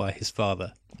made by his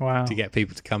father. Wow. To get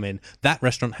people to come in. That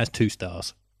restaurant has 2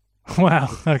 stars. Wow.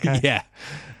 Okay. Yeah.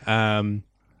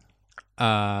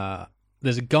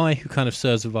 There's a guy who kind of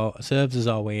serves as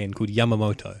our way in called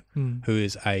Yamamoto, who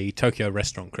is a Tokyo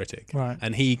restaurant critic. Right.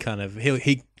 And he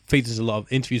feeds us a lot of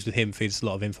interviews with him, feeds us a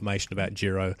lot of information about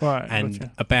Jiro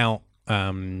and about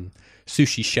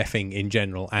sushi chefing in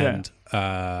general and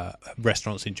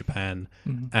restaurants in Japan.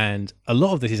 And a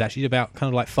lot of this is actually about kind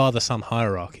of like father-son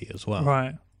hierarchy as well.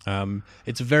 Right.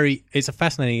 It's a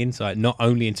fascinating insight not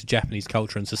only into Japanese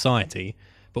culture and society,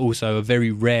 but also a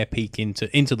very rare peek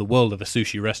into the world of a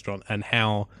sushi restaurant and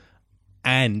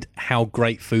how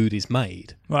great food is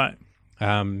made. Right.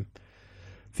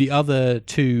 The other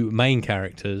 2 main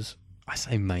characters, I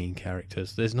say main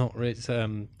characters. There's not. There's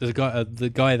a guy. The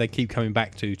guy they keep coming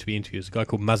back to be interviewed is a guy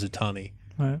called Mazutani,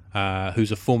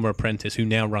 who's a former apprentice who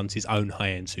now runs his own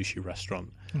high-end sushi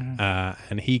restaurant.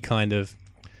 And he kind of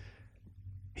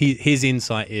his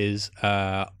insight is,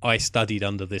 I studied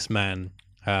under this man,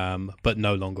 but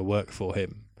no longer work for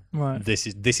him. Right. This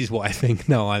is what I think.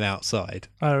 No, I'm outside.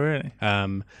 Oh, really?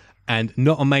 And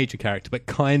not a major character, but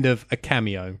kind of a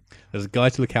cameo. There's a guy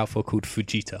to look out for called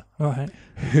Fujita,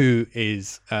 who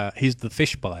is he's the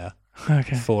fish buyer for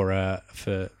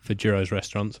Jiro's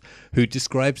restaurants, who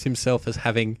describes himself as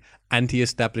having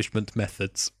anti-establishment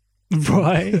methods.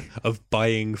 Right. Of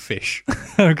buying fish.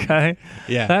 Okay.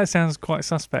 Yeah. That sounds quite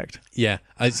suspect. Yeah.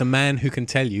 It's a man who can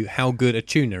tell you how good a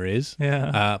tuna is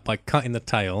by cutting the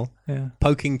tail,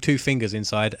 poking 2 fingers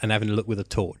inside and having a look with a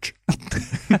torch.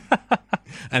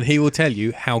 And he will tell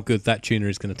you how good that tuna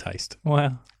is going to taste.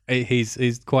 Wow.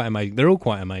 He's quite amazing. They're all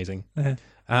quite amazing. Yeah.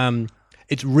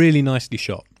 It's really nicely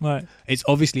shot. Right. It's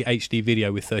obviously HD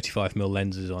video with 35mm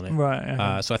lenses on it. Right.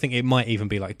 Okay. So I think it might even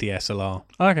be like DSLR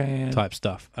type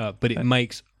stuff. But it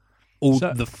makes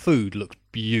the food look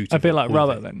beautiful. A bit like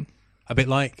Rubber then. A bit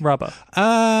like Rubber.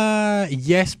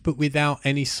 Yes, but without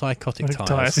any psychotic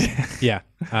tires. Yeah.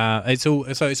 It's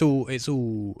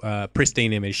all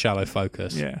pristine image, shallow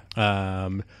focus. Yeah.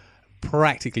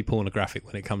 Practically pornographic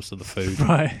when it comes to the food.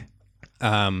 Right.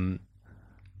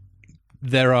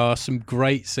 there are some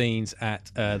great scenes at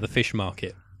the fish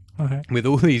market. Okay. With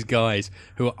all these guys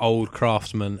who are old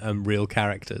craftsmen and real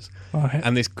characters. Okay.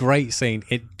 And this great scene,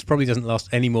 it probably doesn't last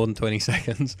any more than 20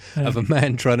 seconds, of a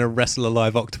man trying to wrestle a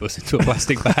live octopus into a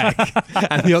plastic bag.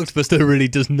 And the octopus really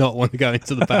does not want to go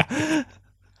into the bag.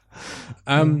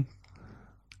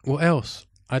 What else?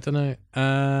 I don't know.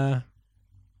 I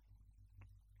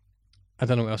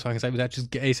don't know what else I can say without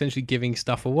just essentially giving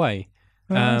stuff away.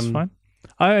 That's fine.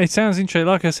 It sounds interesting.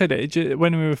 Like I said,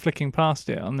 when we were flicking past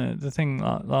it on the thing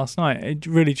last night, it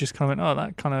really just kind of went,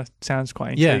 that kind of sounds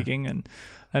quite intriguing and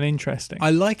interesting.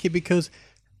 I like it because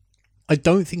I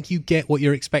don't think you get what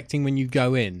you're expecting when you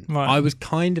go in. Right. I was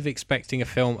kind of expecting a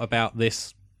film about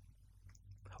this,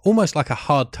 almost like a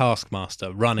hard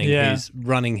taskmaster running his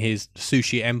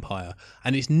sushi empire,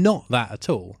 and it's not that at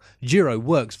all. Jiro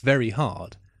works very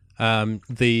hard.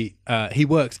 He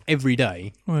works every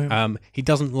day. Right. He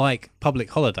doesn't like public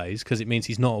holidays because it means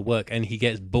he's not at work and he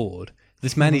gets bored.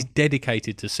 This man is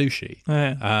dedicated to sushi.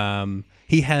 Yeah.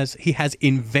 He has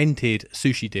invented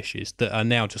sushi dishes that are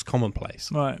now just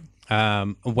commonplace. Right.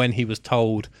 When he was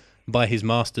told by his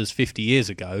masters 50 years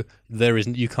ago,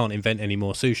 you can't invent any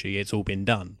more sushi. It's all been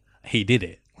done. He did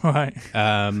it. Right.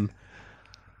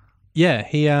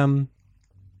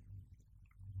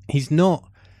 He's not.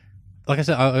 Like I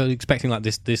said, I was expecting like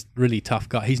this really tough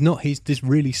guy. He's not. He's this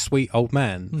really sweet old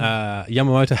man.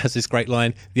 Yamamoto has this great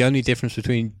line: "The only difference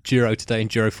between Jiro today and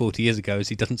Jiro 40 years ago is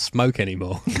he doesn't smoke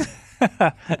anymore."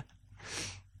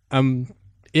 Yeah,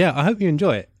 I hope you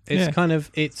enjoy it. It's kind of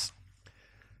it's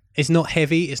not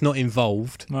heavy. It's not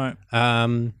involved. Right.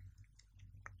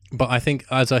 But I think,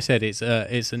 as I said, it's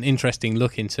an interesting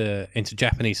look into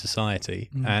Japanese society,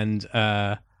 and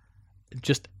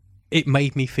just. It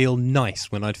made me feel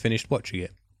nice when I'd finished watching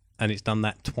it, and it's done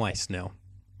that twice now.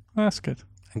 That's good.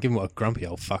 And given what a grumpy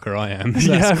old fucker I am, that's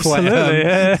absolutely.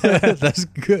 That's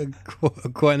good,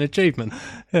 quite an achievement.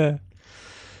 Yeah.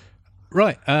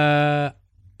 Right.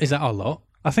 Is that our lot?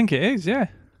 I think it is. Yeah.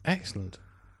 Excellent.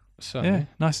 So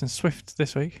nice and swift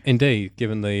this week. Indeed,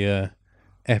 given the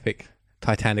epic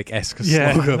Titanic-esque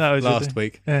slog of last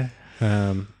week. Yeah.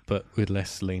 But with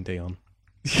less Lean Dion.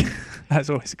 That's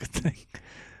always a good thing.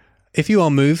 If you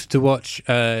are moved to watch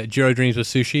Jiro Dreams of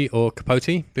Sushi or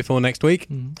Capote before next week,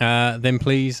 then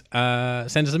please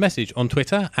send us a message on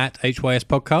Twitter at HYS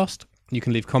Podcast. You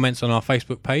can leave comments on our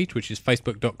Facebook page, which is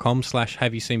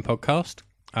facebook.com/haveyouseenpodcast.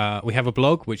 We have a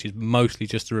blog, which is mostly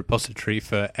just a repository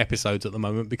for episodes at the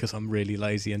moment because I'm really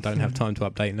lazy and don't have time to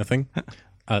update anything.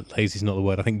 Lazy is not the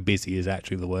word. I think busy is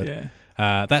actually the word. Yeah.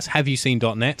 That's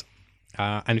haveyouseen.net.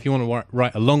 And if you want to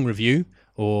write a long review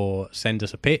or send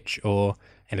us a pitch or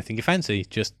anything you fancy,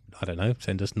 just, I don't know,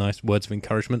 send us nice words of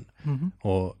encouragement.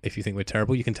 Or if you think we're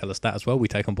terrible, you can tell us that as well. We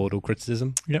take on board all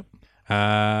criticism. Yep.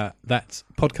 That's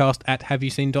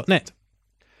podcast@haveyouseen.net.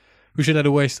 We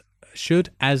should,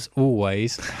 as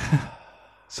always...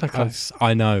 So close.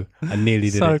 I know. I nearly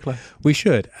did so it. Close. We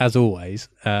should, as always,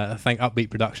 thank Upbeat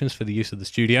Productions for the use of the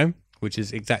studio, which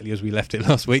is exactly as we left it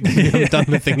last week. We haven't done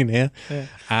anything in here.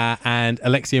 Yeah. And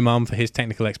Alexia Mum for his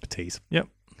technical expertise. Yep.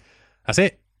 That's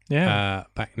it. Yeah.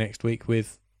 Back next week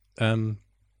with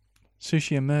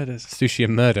Sushi and Murders. Sushi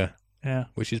and Murder. Yeah.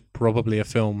 Which is probably a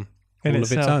film in all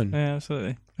of its own. Yeah,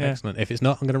 absolutely. Yeah. Excellent. If it's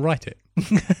not, I'm going to write it.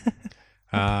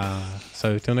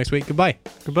 So till next week, goodbye.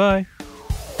 Goodbye.